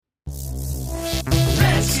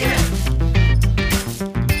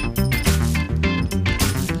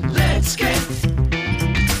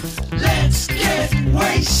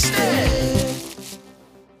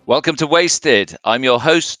Welcome to Wasted. I'm your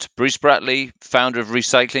host, Bruce Bratley, founder of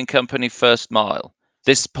recycling company First Mile.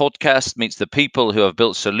 This podcast meets the people who have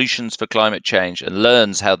built solutions for climate change and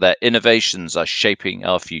learns how their innovations are shaping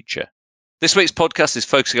our future. This week's podcast is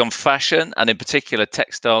focusing on fashion and in particular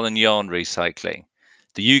textile and yarn recycling.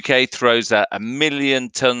 The UK throws out 1 million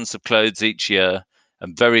tons of clothes each year,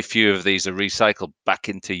 and very few of these are recycled back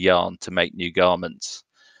into yarn to make new garments.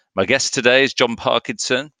 My guest today is John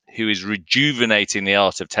Parkinson, who is rejuvenating the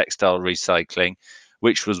art of textile recycling,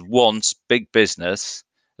 which was once big business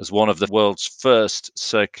as one of the world's first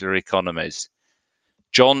circular economies.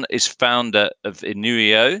 John is founder of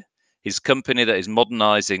Inuio, his company that is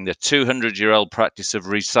modernizing the 200-year-old practice of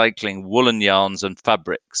recycling woolen yarns and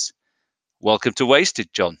fabrics. Welcome to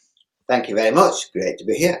Wasted, John. Thank you very much. Great to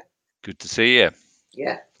be here. Good to see you.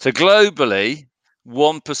 Yeah. So globally,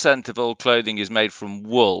 1% of all clothing is made from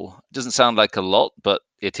wool. It doesn't sound like a lot, but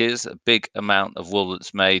it is a big amount of wool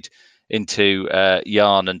that's made into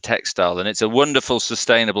yarn and textile. And it's a wonderful,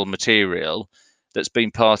 sustainable material that's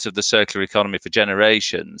been part of the circular economy for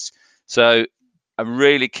generations. So I'm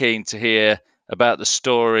really keen to hear about the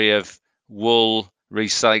story of wool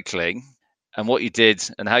recycling and what you did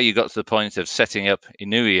and how you got to the point of setting up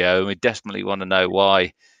Inuio. And we definitely want to know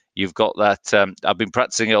why you've got that. I've been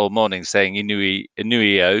practicing it all morning saying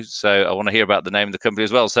Inuio, so I want to hear about the name of the company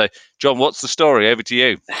as well. So, John, what's the story? Over to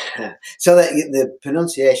you. So the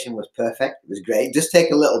pronunciation was perfect. It was great. It does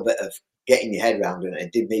take a little bit of getting your head around, and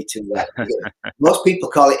it did me too. Most people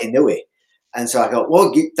call it Inui, and so I go,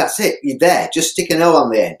 well, that's it. You're there. Just stick an O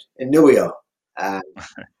on the end. Inuio.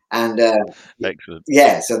 Excellent.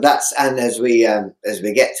 Yeah, so that's, and as we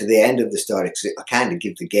get to the end of the story, because I kind of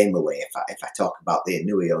give the game away if I talk about the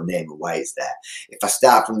Inuio name and why it's there. If I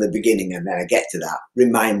start from the beginning and then I get to that,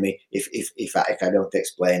 remind me if I don't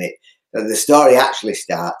explain it. The story actually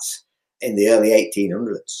starts in the early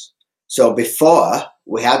 1800s. So before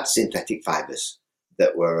we had synthetic fibres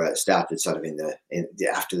that were started sort of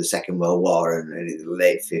after the Second World War and in the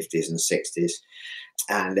late 50s and 60s,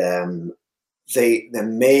 and the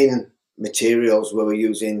main materials we were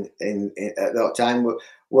using at that time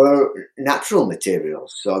were natural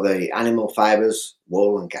materials. So the animal fibres,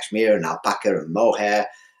 wool and cashmere and alpaca and mohair,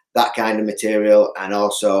 that kind of material. And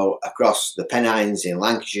also across the Pennines in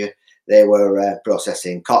Lancashire, they were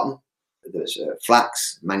processing cotton. There's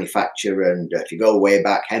flax manufacture, and if you go way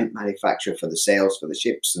back, hemp manufacture for the sails for the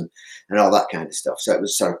ships and all that kind of stuff. So it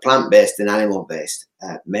was sort of plant-based and animal-based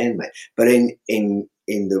mainly. But in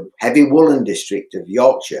the heavy woolen district of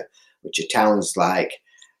Yorkshire, which are towns like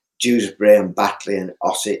Dewsbury and Batley and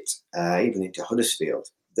Ossett, even into Huddersfield,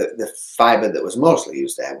 the fibre that was mostly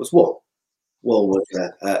used there was wool. Wool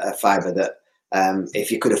was a fibre that,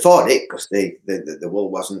 if you could afford it, because the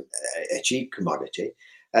wool wasn't a cheap commodity,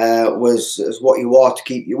 was what you wore to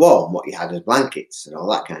keep you warm, what you had as blankets and all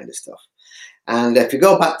that kind of stuff. And if you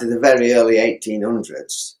go back to the very early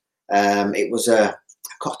 1800s, it was a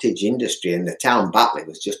cottage industry, and the town Batley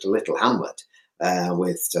was just a little hamlet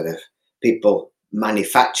with sort of people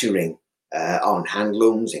manufacturing on hand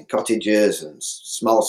looms in cottages and small